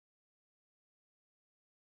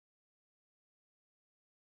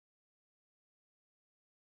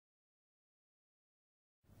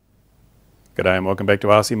G'day and welcome back to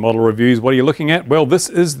RC Model Reviews. What are you looking at? Well, this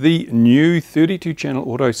is the new 32 channel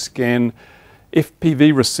Auto Scan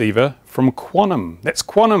FPV receiver from Quanum. That's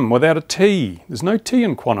Quanum without a T. There's no T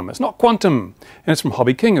in Quanum. It's not Quantum. And it's from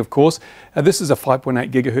HobbyKing, of course. This is a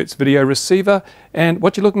 5.8 gigahertz video receiver. And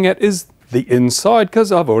what you're looking at is the inside,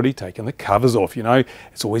 because I've already taken the covers off. You know,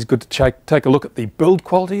 it's always good to take a look at the build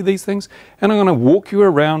quality of these things. And I'm going to walk you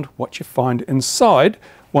around what you find inside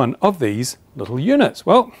one of these little units.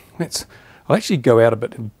 Well, I'll actually go out a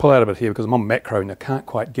bit and pull out a bit here because I'm on macro and I can't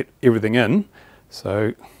quite get everything in.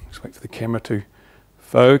 So just wait for the camera to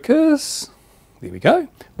focus. There we go.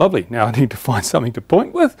 Lovely. Now I need to find something to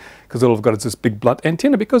point with because all I've got is this big blunt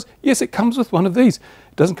antenna because yes, it comes with one of these.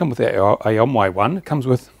 It doesn't come with our AOMY one. It comes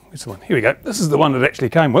with, where's the one? Here we go. This is the one that actually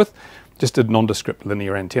came with. Just a nondescript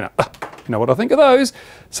linear antenna. You know what I think of those.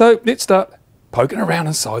 So let's start poking around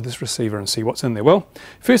inside this receiver and see what's in there. Well,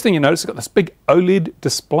 first thing you notice, it's got this big OLED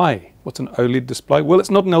display. What's an OLED display? Well, it's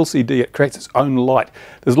not an LCD, it creates its own light.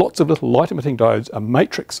 There's lots of little light emitting diodes, a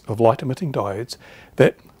matrix of light emitting diodes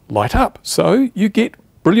that light up. So you get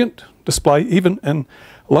brilliant display even in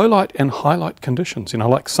low light and high light conditions, you know,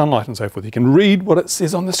 like sunlight and so forth. You can read what it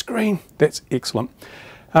says on the screen. That's excellent.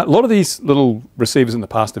 A lot of these little receivers in the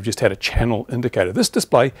past have just had a channel indicator. This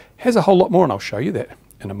display has a whole lot more and I'll show you that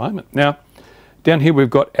in a moment. Now, down here we've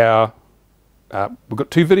got our, we've got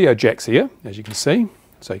two video jacks here, as you can see.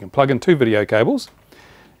 So you can plug in two video cables.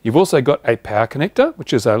 You've also got a power connector,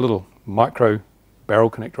 which is a little micro barrel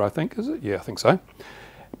connector, I think, is it? Yeah, I think so.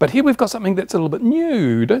 But here we've got something that's a little bit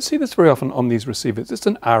new. You don't see this very often on these receivers. It's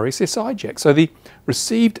an RSSI jack. So the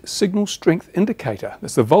received signal strength indicator.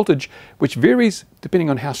 That's the voltage, which varies depending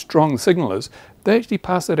on how strong the signal is. They actually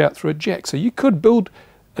pass that out through a jack. So you could build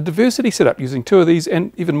a diversity setup using two of these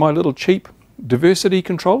and even my little cheap diversity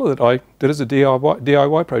controller that I did as a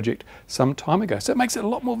DIY project some time ago. So it makes it a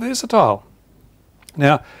lot more versatile.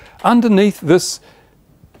 Now, underneath this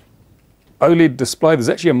OLED display, there's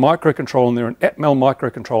actually a microcontroller in there, an Atmel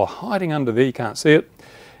microcontroller hiding under there. You can't see it.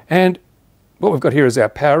 And what we've got here is our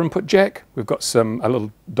power input jack. We've got a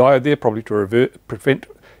little diode there, probably to prevent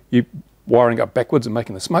you wiring up backwards and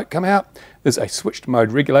making the smoke come out. There's a switched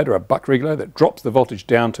mode regulator, a buck regulator that drops the voltage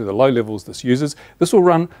down to the low levels this uses. This will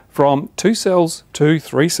run from 2 cells to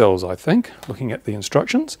 3 cells, I think, looking at the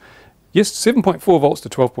instructions. Yes, 7.4 volts to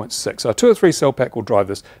 12.6. So a 2 or 3 cell pack will drive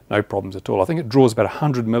this, no problems at all. I think it draws about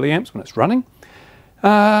 100 milliamps when it's running.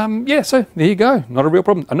 Yeah, so there you go, not a real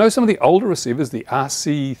problem. I know some of the older receivers, the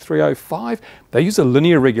RC305, they use a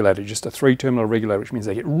linear regulator, just a 3-terminal regulator, which means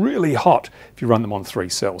they get really hot if you run them on 3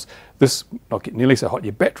 cells. This not get nearly so hot.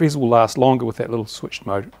 Your batteries will last longer with that little switched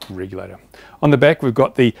mode regulator. On the back, we've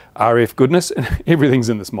got the RF goodness, and everything's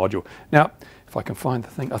in this module. Now, if I can find the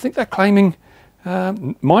thing, I think they're claiming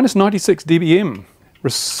minus 96 dBm.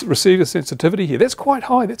 Receiver sensitivity here. That's quite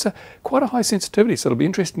high. That's quite a high sensitivity. So it'll be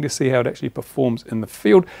interesting to see how it actually performs in the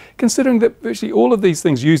field, considering that virtually all of these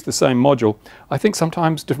things use the same module. I think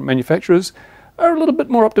sometimes different manufacturers are a little bit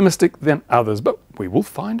more optimistic than others, but we will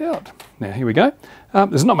find out. Now here we go.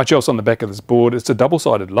 There's not much else on the back of this board. It's a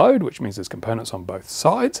double-sided load, which means there's components on both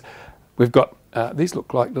sides. We've got, these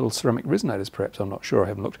look like little ceramic resonators perhaps, I'm not sure, I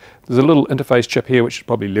haven't looked. There's a little interface chip here which is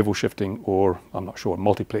probably level shifting or, I'm not sure,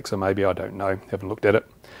 multiplexer maybe, I don't know, haven't looked at it.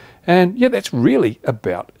 And yeah, that's really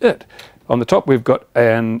about it. On the top we've got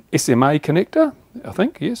an SMA connector, I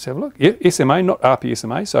think, yes, have a look. Yeah, SMA, not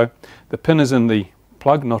RPSMA, so the pin is in the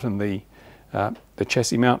plug, not in the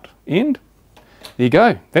chassis mount end. There you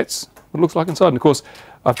go, that's what it looks like inside. And of course,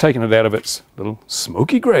 I've taken it out of its little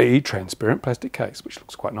smoky grey transparent plastic case, which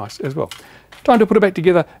looks quite nice as well. Time to put it back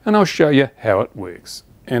together and I'll show you how it works.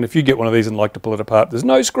 And if you get one of these and like to pull it apart, there's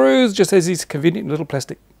no screws, just has these convenient little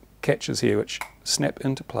plastic catches here which snap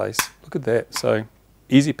into place. Look at that. So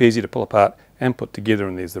easy peasy to pull apart and put together,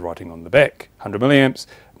 and there's the writing on the back. 100 milliamps,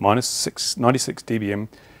 minus 96 dBm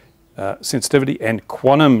sensitivity, and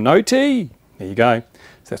Quanum, no T. There you go.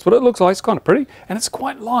 So that's what it looks like. It's kind of pretty, and it's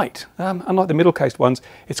quite light. Unlike the metal cased ones,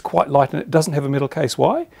 it's quite light, and it doesn't have a metal case.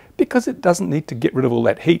 Why? Because it doesn't need to get rid of all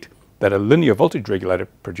that heat that a linear voltage regulator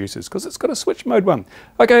produces, because it's got a switch mode one.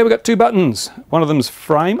 Okay, we've got 2 buttons. One of them is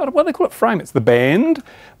frame. What do they call it? Frame. It's the band. And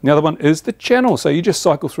the other one is the channel. So you just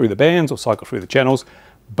cycle through the bands or cycle through the channels.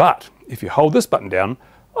 But if you hold this button down,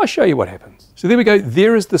 I'll show you what happens. So there we go.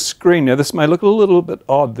 There is the screen. Now this may look a little bit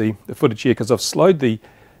odd, the footage here, because I've slowed the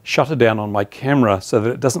shutter down on my camera so that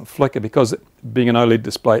it doesn't flicker, because being an OLED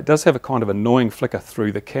display, it does have a kind of annoying flicker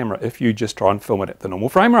through the camera if you just try and film it at the normal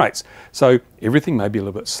frame rates. So everything may be a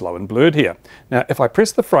little bit slow and blurred here. Now if I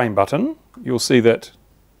press the frame button, you'll see that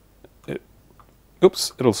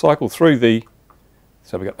it'll cycle through the,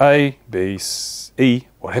 so we've got A, B, E,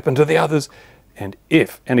 what happened to the others? and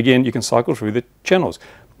F. And again, you can cycle through the channels.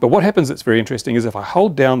 But what happens that's very interesting is if I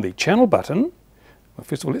hold down the channel button, well,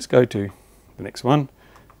 first of all, let's go to the next one.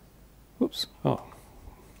 Whoops. Oh.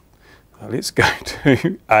 Let's go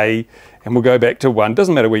to A, and we'll go back to 1.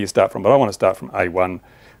 Doesn't matter where you start from, but I want to start from A1.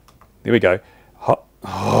 There we go.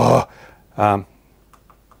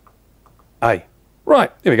 A.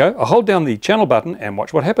 Right, there we go. I'll hold down the channel button and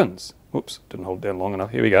watch what happens. Whoops, didn't hold it down long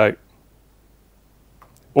enough. Here we go.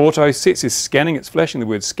 Auto sets is scanning. It's flashing the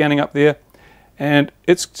word scanning up there. And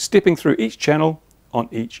it's stepping through each channel on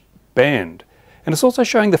each band. And it's also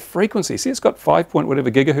showing the frequency. See, it's got 5 point whatever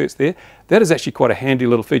gigahertz there. That is actually quite a handy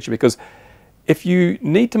little feature, because if you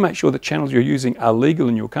need to make sure the channels you're using are legal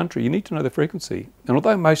in your country, you need to know the frequency. And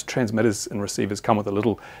although most transmitters and receivers come with a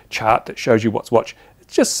little chart that shows you what's what,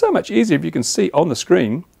 it's just so much easier if you can see on the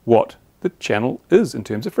screen what the channel is in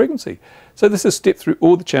terms of frequency. So this has stepped through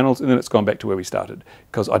all the channels, and then it's gone back to where we started,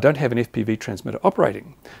 because I don't have an FPV transmitter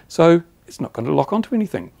operating. So it's not going to lock onto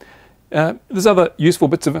anything. There's other useful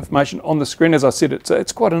bits of information on the screen. As I said,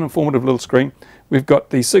 it's quite an informative little screen. We've got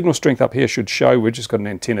the signal strength up here should show. We've just got an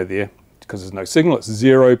antenna there. Because there's no signal, it's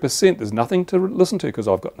 0%. There's nothing to listen to because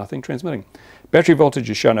I've got nothing transmitting. Battery voltage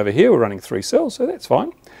is shown over here. We're running 3 cells, so that's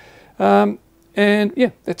fine. And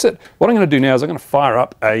yeah, that's it. What I'm going to do now is I'm going to fire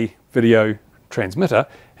up a video transmitter,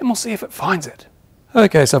 and we'll see if it finds it.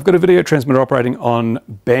 Okay, so I've got a video transmitter operating on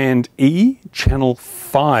band E, channel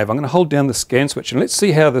 5. I'm going to hold down the scan switch, and let's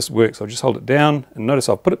see how this works. I'll just hold it down, and notice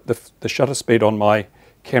I'll put the shutter speed on my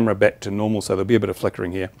camera back to normal, so there'll be a bit of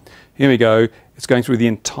flickering here. Here we go. It's going through the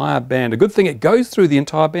entire band. A good thing, it goes through the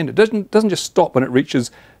entire band. It doesn't just stop when it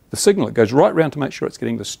reaches the signal. It goes right around to make sure it's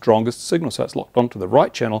getting the strongest signal, so it's locked onto the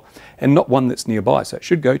right channel and not one that's nearby. So it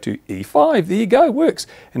should go to E5. There you go, works.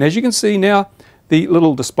 And as you can see now, the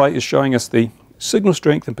little display is showing us the signal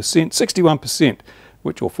strength in percent, 61%,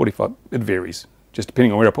 or 45, it varies, just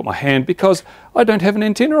depending on where I put my hand, because I don't have an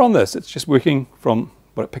antenna on this. It's just working from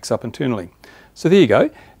what it picks up internally. So there you go,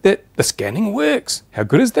 the scanning works. How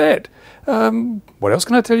good is that? What else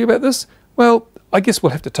can I tell you about this? Well, I guess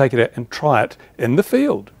we'll have to take it out and try it in the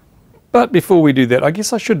field. But before we do that, I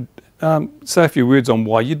guess I should say a few words on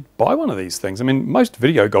why you'd buy one of these things. I mean, most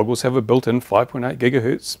video goggles have a built-in 5.8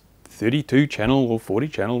 gigahertz, 32 channel or 40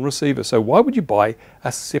 channel receiver. So why would you buy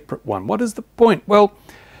a separate one? What is the point? Well,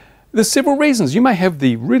 there's several reasons. You may have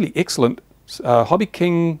the really excellent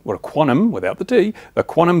HobbyKing, or a Quanum without the T, the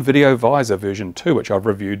Quanum Video Visor version 2, which I've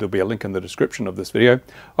reviewed. There'll be a link in the description of this video.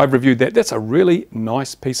 I've reviewed that. That's a really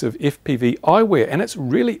nice piece of FPV eyewear, and it's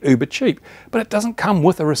really uber cheap, but it doesn't come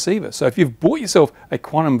with a receiver. So if you've bought yourself a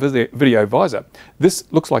Quanum Video Visor,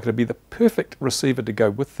 this looks like it'll be the perfect receiver to go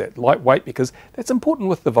with that. Lightweight, because that's important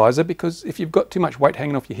with the visor, because if you've got too much weight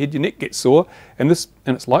hanging off your head, your neck gets sore, and this,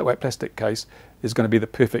 in its lightweight plastic case, is going to be the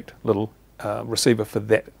perfect little receiver for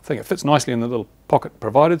that thing. It fits nicely in the little pocket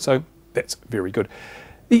provided, so that's very good.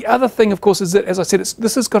 The other thing, of course, is that, as I said,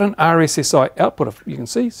 this has got an RSSI output. If you can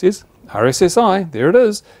see, it says RSSI, there it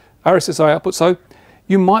is, RSSI output. So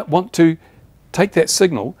you might want to take that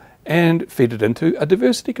signal and feed it into a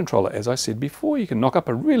diversity controller. As I said before, you can knock up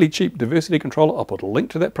a really cheap diversity controller. I'll put a link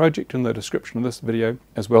to that project in the description of this video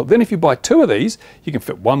as well. Then if you buy 2 of these, you can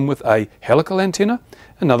fit one with a helical antenna,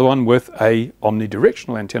 another one with a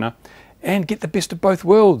omnidirectional antenna, and get the best of both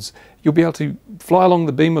worlds. You'll be able to fly along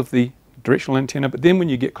the beam of the directional antenna, but then when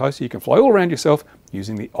you get closer, you can fly all around yourself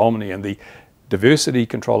using the Omni, and the diversity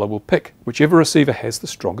controller will pick whichever receiver has the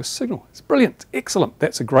strongest signal. It's brilliant, it's excellent.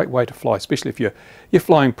 That's a great way to fly, especially if you're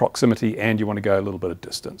flying proximity and you want to go a little bit of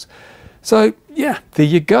distance. So yeah, there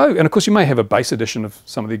you go. And of course you may have a base edition of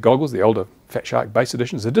some of the goggles, the older Fat Shark base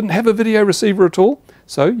editions that didn't have a video receiver at all,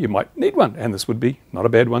 so you might need one, and this would be not a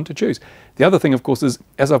bad one to choose. The other thing, of course, is,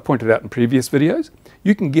 as I've pointed out in previous videos,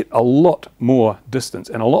 you can get a lot more distance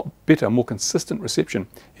and a lot better, more consistent reception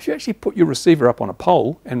if you actually put your receiver up on a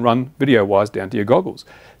pole and run video wires down to your goggles.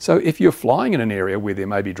 So if you're flying in an area where there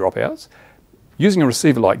may be dropouts, using a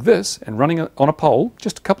receiver like this and running it on a pole,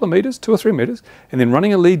 just a couple of meters, 2 or 3 meters, and then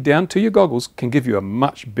running a lead down to your goggles can give you a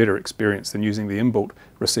much better experience than using the inbuilt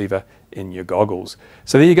receiver in your goggles.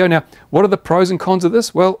 So there you go. Now, what are the pros and cons of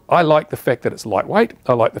this? Well, I like the fact that it's lightweight.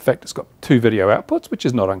 I like the fact it's got 2 video outputs, which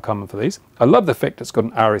is not uncommon for these. I love the fact it's got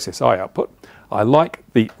an RSSI output. I like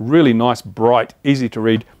the really nice, bright, easy to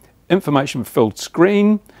read, information-filled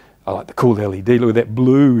screen. I like the cool LED. Look at that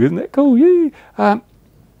blue. Isn't that cool? Yeah.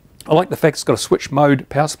 I like the fact it's got a switch mode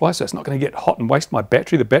power supply, so it's not going to get hot and waste my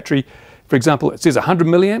battery. The battery, for example, it says 100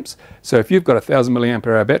 milliamps. So if you've got a 1000 milliamp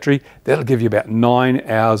hour battery, that'll give you about 9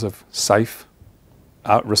 hours of safe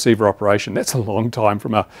receiver operation. That's a long time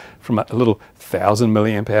from a little 1,000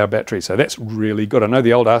 milliamp hour battery, so that's really good. I know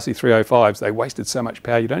the old RC305s, they wasted so much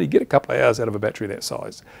power, you'd only get a couple of hours out of a battery that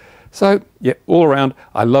size. So yeah, all around,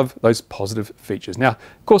 I love those positive features. Now,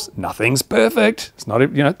 of course, nothing's perfect. It's not,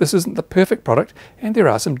 you know, this isn't the perfect product, and there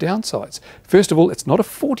are some downsides. First of all, it's not a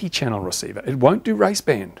 40-channel receiver. It won't do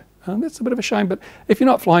raceband. That's a bit of a shame, but if you're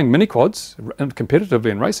not flying miniquads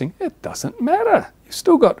competitively in racing, it doesn't matter. You've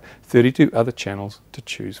still got 32 other channels to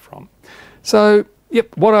choose from. So,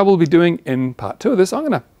 yep, what I will be doing in part 2 of this, I'm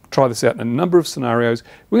going to try this out in a number of scenarios.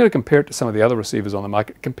 We're going to compare it to some of the other receivers on the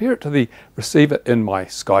market, compare it to the receiver in my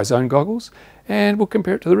Sky Zone goggles, and we'll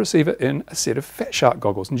compare it to the receiver in a set of Fat Shark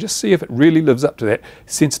goggles and just see if it really lives up to that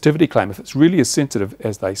sensitivity claim, if it's really as sensitive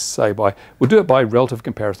as they say. We'll do it by relative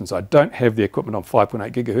comparisons. I don't have the equipment on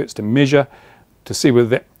 5.8 gigahertz to measure to see whether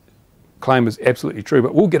that claim is absolutely true,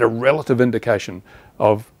 but we'll get a relative indication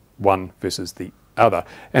of one versus the other.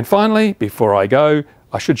 And finally, before I go,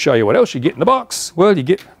 I should show you what else you get in the box. Well, you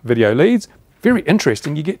get video leads. Very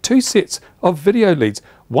interesting, you get 2 sets of video leads.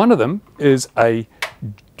 One of them is you've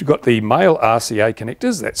got the male RCA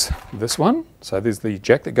connectors, that's this one. So there's the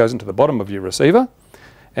jack that goes into the bottom of your receiver,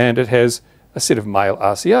 and it has a set of male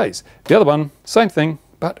RCAs. The other one, same thing,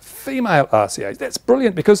 but female RCAs. That's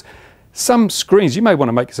brilliant, because some screens, you may want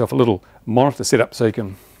to make yourself a little monitor setup so you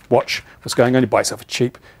can watch what's going on. You buy yourself a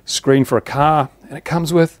cheap screen for a car, and it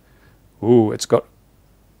comes with, it's got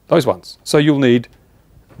those ones. So you'll need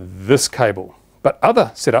this cable. But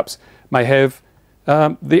other setups may have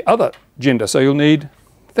the other gender, so you'll need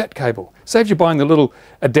that cable. Saves you buying the little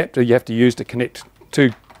adapter you have to use to connect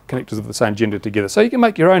 2 connectors of the same gender together. So you can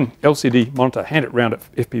make your own LCD monitor, hand it around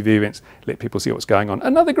at FPV events, let people see what's going on.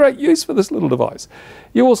 Another great use for this little device.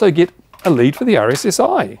 You also get a lead for the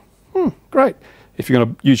RSSI. Great. If you're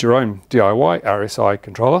going to use your own DIY RSI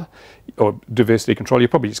controller or diversity controller, you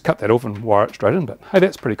probably just cut that off and wire it straight in, but hey,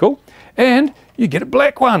 that's pretty cool. And you get a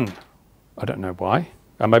black one. I don't know why.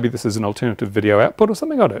 Maybe this is an alternative video output or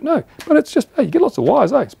something, I don't know. But it's just, hey, you get lots of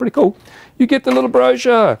wires, It's pretty cool. You get the little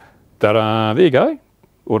brochure. Ta-da, there you go.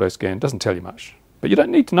 Auto Scan, doesn't tell you much. But you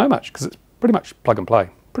don't need to know much, because it's pretty much plug and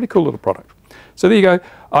play. Pretty cool little product. So there you go.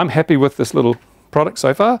 I'm happy with this little product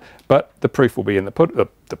so far, but the proof will be in the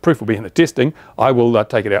proof will be in the testing. I will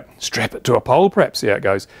take it out, strap it to a pole, perhaps, see how it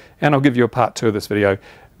goes. And I'll give you a part 2 of this video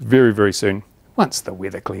very, very soon, once the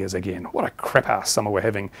weather clears again. What a crap-ass summer we're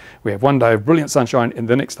having. We have one day of brilliant sunshine, and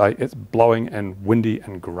the next day it's blowing and windy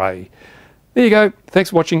and grey. There you go. Thanks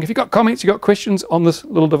for watching. If you've got comments, you've got questions on this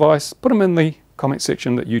little device, put them in the comment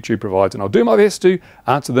section that YouTube provides, and I'll do my best to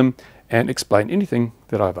answer them and explain anything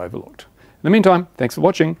that I've overlooked. In the meantime, thanks for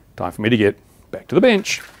watching. Time for me to get back to the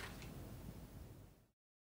bench.